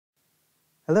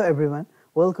Hello everyone,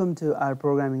 welcome to our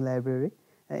programming library.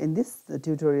 In this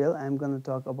tutorial I am going to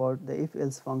talk about the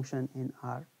if-else function in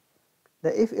R.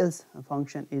 The if-else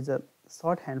function is a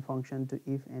shorthand function to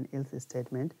if and else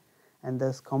statement and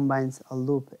thus combines a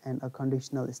loop and a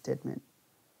conditional statement.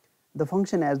 The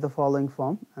function has the following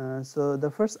form. So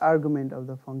the first argument of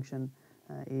the function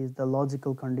is the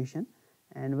logical condition,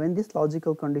 and when this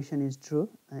logical condition is true,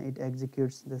 it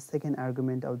executes the second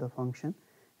argument of the function,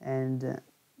 and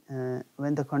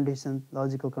when the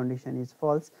logical condition is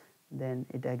false, then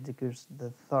it executes the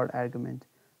third argument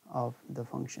of the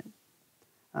function.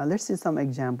 Let's see some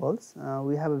examples.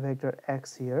 We have a vector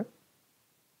x here.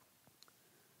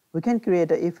 We can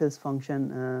create a if-else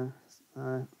function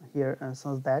here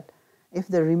such that if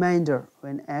the remainder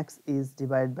when x is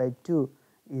divided by 2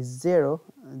 is 0,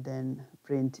 then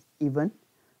print even,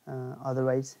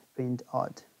 otherwise print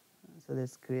odd. So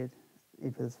let's create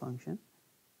if-else function.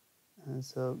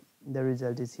 So the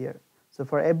result is here. So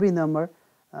for every number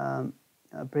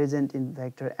present in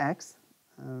vector x,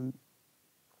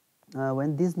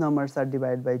 when these numbers are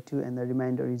divided by 2 and the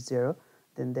remainder is 0,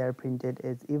 then they are printed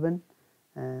as even,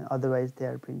 otherwise they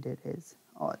are printed as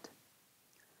odd.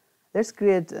 Let's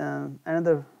create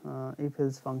another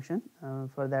if-else function.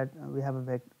 For that we have a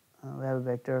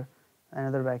vector,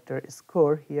 another vector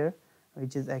score here,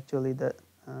 which is actually the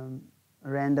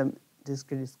random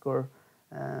discrete score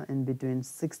in between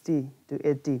 60 to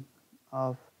 80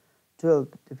 of 12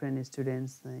 different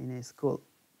students in a school.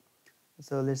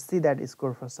 So let's see that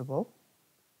score first of all.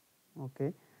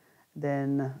 Okay,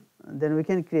 then we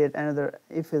can create another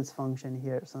if-else function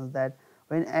here, so that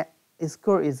when a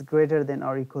score is greater than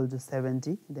or equal to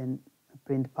 70, then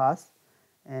print pass,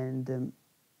 and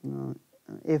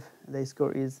if the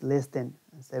score is less than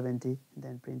 70,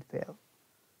 then print fail.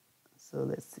 So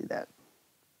let's see that.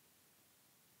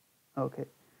 Okay,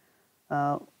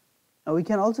 we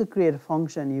can also create a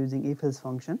function using if-else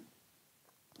function.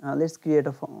 Let's create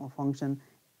a function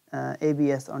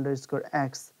abs underscore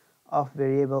x of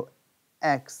variable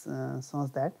x,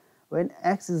 such that when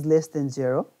x is less than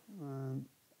 0,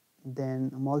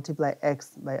 then multiply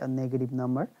x by a negative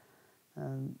number,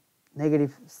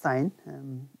 negative sign,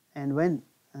 and when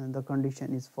the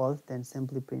condition is false, then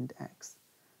simply print x.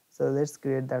 So let's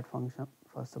create that function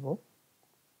first of all.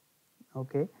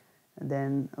 Okay, and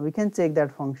then we can check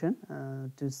that function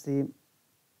to see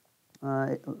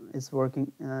it's working,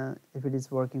 if it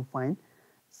is working fine.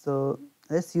 So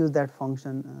let's use that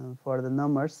function for the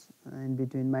numbers in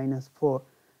between -4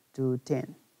 to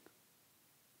 10.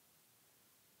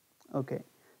 Okay,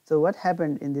 so what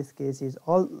happened in this case is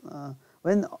all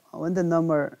when the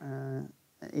number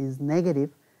is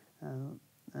negative,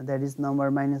 that is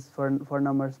number for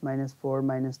numbers -4,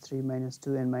 -3,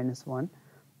 -2, and -1.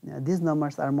 These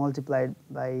numbers are multiplied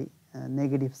by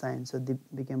negative sign, so they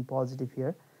became positive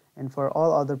here. And for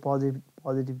all other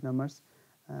positive numbers,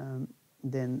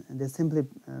 then they simply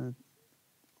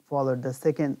follow the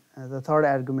third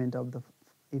argument of the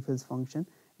if-else function,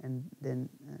 and then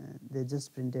they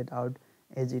just print it out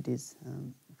as it is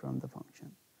from the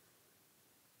function.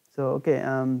 So okay,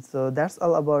 so that's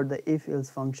all about the if-else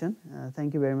function.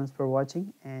 Thank you very much for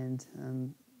watching, and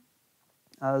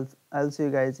I'll see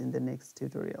you guys in the next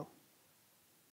tutorial.